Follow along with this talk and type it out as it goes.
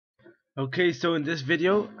Okay, so in this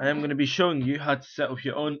video, I am going to be showing you how to set up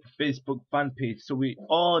your own Facebook fan page. So we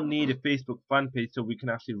all need a Facebook fan page so we can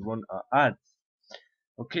actually run our ads.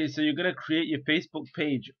 Okay, so you're going to create your Facebook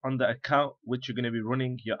page on the account which you're going to be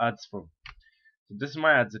running your ads from. So this is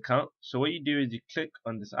my ads account. So what you do is you click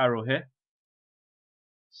on this arrow here.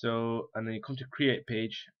 So, and then you come to create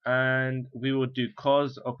page, and we will do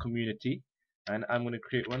cause or community, and I'm going to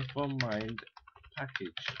create one for Mind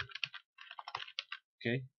Package.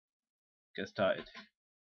 Okay, get started.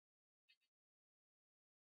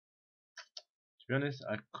 To be honest,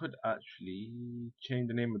 I could actually change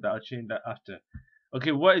the name of that. I'll change that after.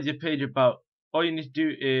 Okay, what is your page about? All you need to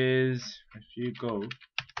do is, if you go,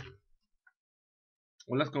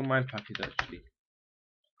 well, let's go Mind Package actually.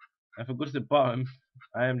 If I go to the bottom,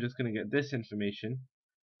 I am just going to get this information,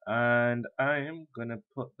 and I am going to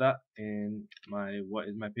put that in my, what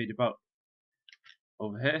is my page about?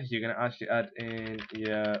 Over here, you're going to actually add in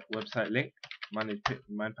your website link,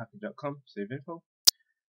 mindpackage.com, save info.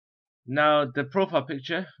 Now the profile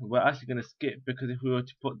picture we're actually going to skip, because if we were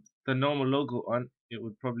to put the normal logo on, it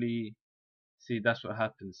would probably see that's what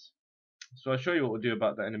happens. So I'll show you what we'll do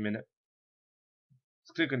about that in a minute.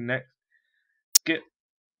 Let's click on next, skip,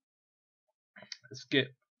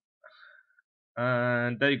 skip,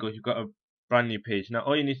 and there you go, you've got a brand new page. Now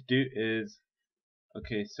all you need to do is,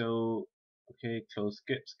 okay, so close,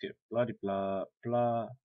 skip, blah blah blah.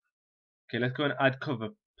 Okay, let's go and add cover.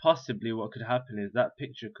 Possibly what could happen is that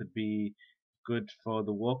picture could be good for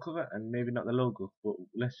the wall cover and maybe not the logo, but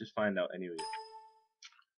let's just find out anyway.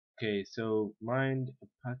 Okay, so Mind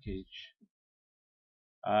Package.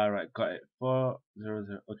 Alright, got it.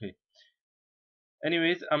 400. Okay.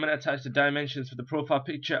 Anyways, I'm gonna attach the dimensions for the profile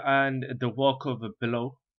picture and the wall cover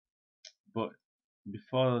below. But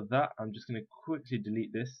before that, I'm just gonna quickly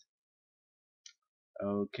delete this.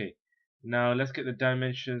 Okay. Now let's get the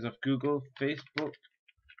dimensions of Google Facebook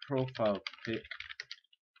profile pic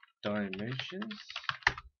dimensions.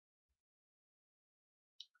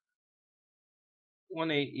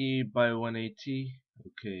 180 by 180.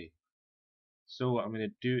 Okay. So what I'm gonna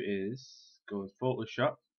do is go in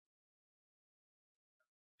Photoshop,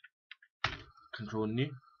 Control New,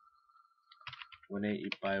 180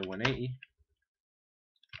 by 180.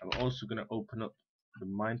 I'm also gonna open up the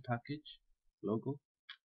Mind Package logo.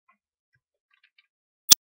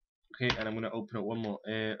 Okay, and I'm gonna open up one more.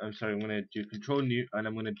 I'm sorry, I'm gonna do Control New, and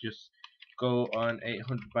I'm gonna just go on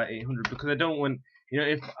 800 by 800 because I don't want,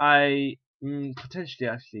 if I potentially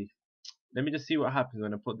actually, let me just see what happens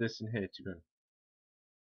when I put this in here. To be honest.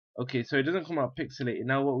 Okay, so it doesn't come out pixelated.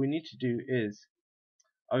 Now what we need to do is,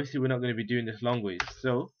 obviously we're not going to be doing this long ways,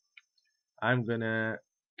 so I'm gonna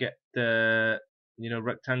get the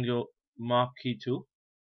rectangle marquee tool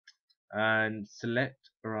and select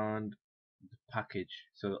around the package,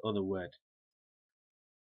 so the other word,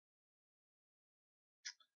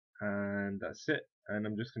 and that's it. And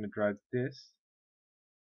I'm just gonna drag this,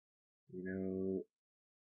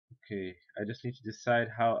 okay, I just need to decide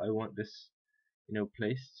how I want this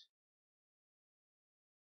placed,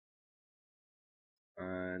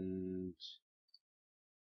 and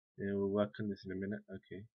we'll work on this in a minute.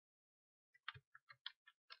 Okay,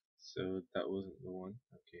 so that wasn't the one.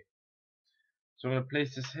 Okay, so I'm gonna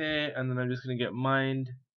place this here, and then I'm just gonna get Mind,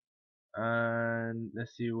 and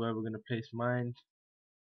let's see where we're gonna place Mind.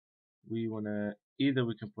 We wanna, either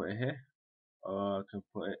we can put it here or I can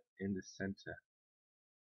put it in the center,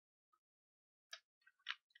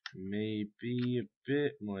 maybe a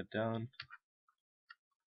bit more down.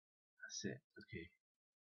 That's it. Okay,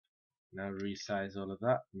 now resize all of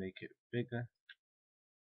that, make it bigger,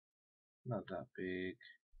 not that big,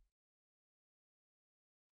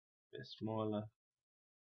 a bit smaller,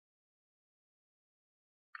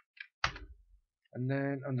 and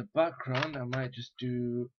then on the background I might just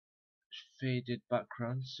do faded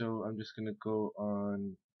background. So I'm just gonna go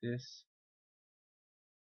on this,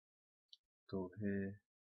 go here,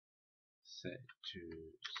 set it to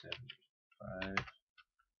 75.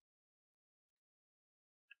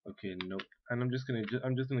 Okay, nope. And I'm just gonna get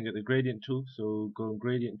the gradient tool. So go on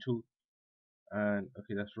gradient tool, and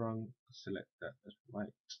okay, that's wrong. Select that as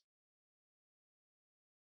white.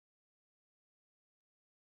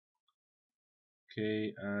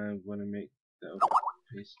 Okay, I'm gonna make the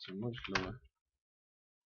opacity much lower.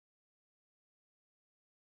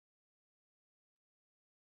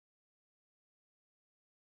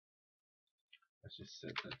 Let's just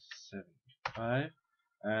set that to 75,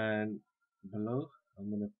 and below I'm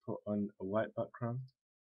gonna put on a white background.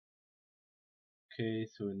 Okay,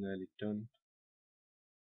 so we're nearly done.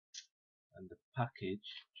 And the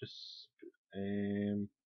package, just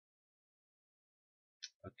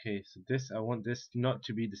Okay, so this, I want this not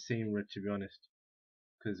to be the same red, to be honest,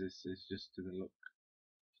 because it just doesn't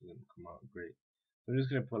come out great. So I'm just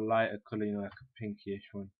gonna put lighter color, you know, like a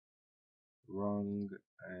pinkyish one. Wrong,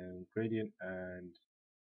 and gradient, and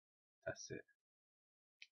that's it.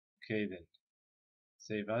 Okay then,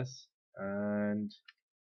 save as, and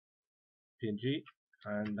PNG,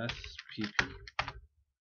 and that's PP.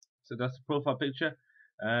 So that's the profile picture,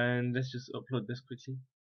 and let's just upload this quickly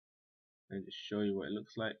and just show you what it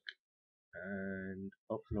looks like. And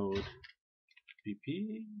upload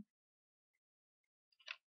PP.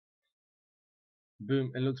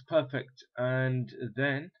 Boom, it looks perfect. And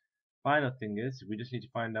then final thing is we just need to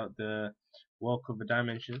find out the wall cover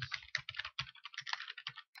dimensions.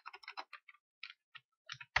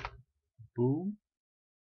 Boom,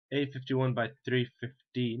 851 by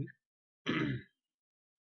 315.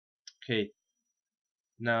 Okay,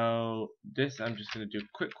 now this I'm just going to do a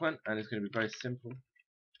quick one, and it's going to be very simple.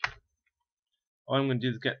 All I'm going to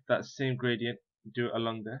do is get that same gradient, do it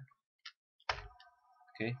along there.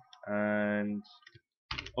 Okay, and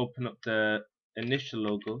open up the initial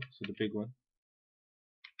logo, so the big one,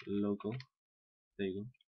 logo, there you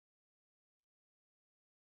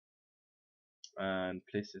go, and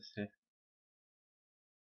place this here,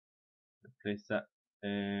 place that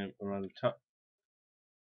around the top.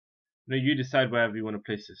 Now you decide wherever you want to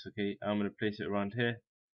place this. Okay, I'm going to place it around here,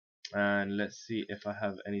 and let's see if I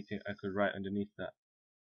have anything I could write underneath that.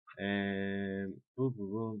 Boom, boom,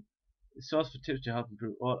 boom. Source for tips to help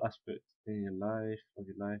improve all aspects in your life,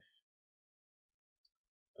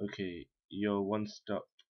 Okay, your one stop.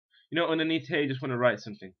 You know, underneath here, you just want to write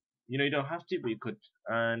something. You know, you don't have to, but you could.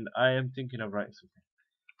 And I am thinking of writing something.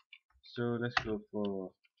 So let's go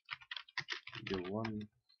for your one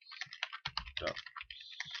stop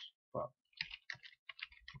spot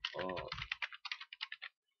or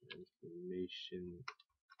information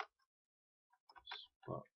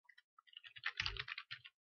spot.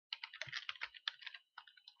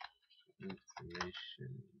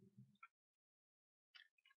 Information.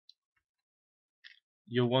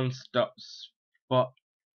 Your one stop spot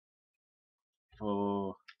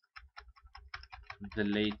for the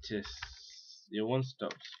latest. Your one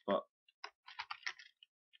stop spot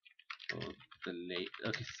for the late.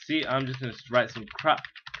 Okay, see, I'm just gonna write some crap.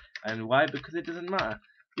 And why? Because it doesn't matter.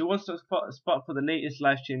 Your one stop spot for the latest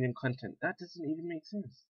life changing content. That doesn't even make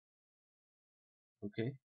sense.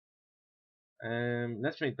 Okay.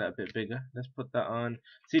 Let's make that a bit bigger. Let's put that on.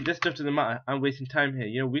 See, this stuff doesn't matter. I'm wasting time here.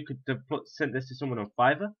 You know, we could have sent this to someone on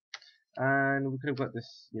Fiverr, and we could have got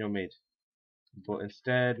this, you know, made. But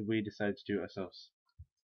instead, we decided to do it ourselves.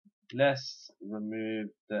 Let's remove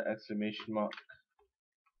the exclamation mark,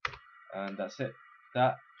 and that's it.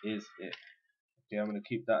 That is it. Okay, I'm gonna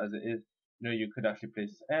keep that as it is. You know, you could actually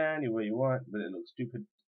place this anywhere you want, but it looks stupid.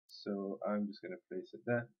 So I'm just gonna place it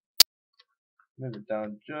there. Move it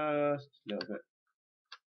down just a little bit.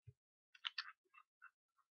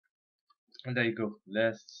 And there you go.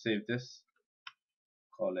 Let's save this.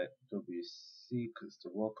 Call it WC because it's the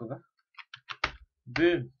wall cover.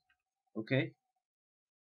 Boom. Okay.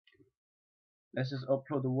 Let's just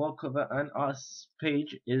upload the wall cover and our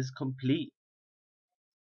page is complete.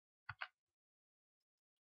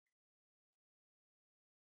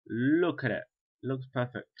 Look at it. Looks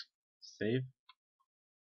perfect. Save.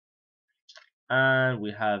 And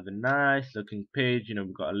we have a nice looking page. You know,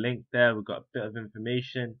 we've got a link there. We've got a bit of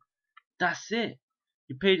information. That's it.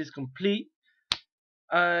 Your page is complete.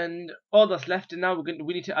 And all that's left, and now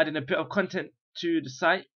we need to add in a bit of content to the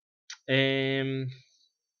site. Okay,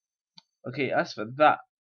 as for that,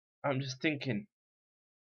 I'm just thinking.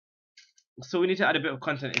 So we need to add a bit of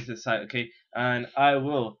content into the site, okay? And I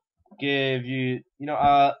will give you, you know,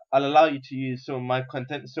 I'll allow you to use some of my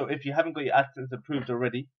content. So if you haven't got your AdSense approved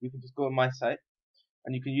already, you can just go on my site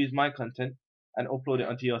and you can use my content and upload it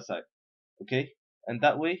onto your site, okay? And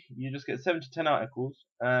that way you just get 7 to 10 articles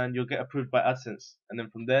and you'll get approved by AdSense, and then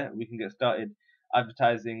from there we can get started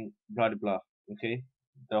advertising, blah blah blah, okay?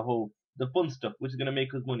 The fun stuff which is gonna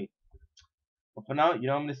make us money. But for now, you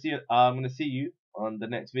know, I'm gonna see you on the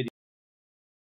next video.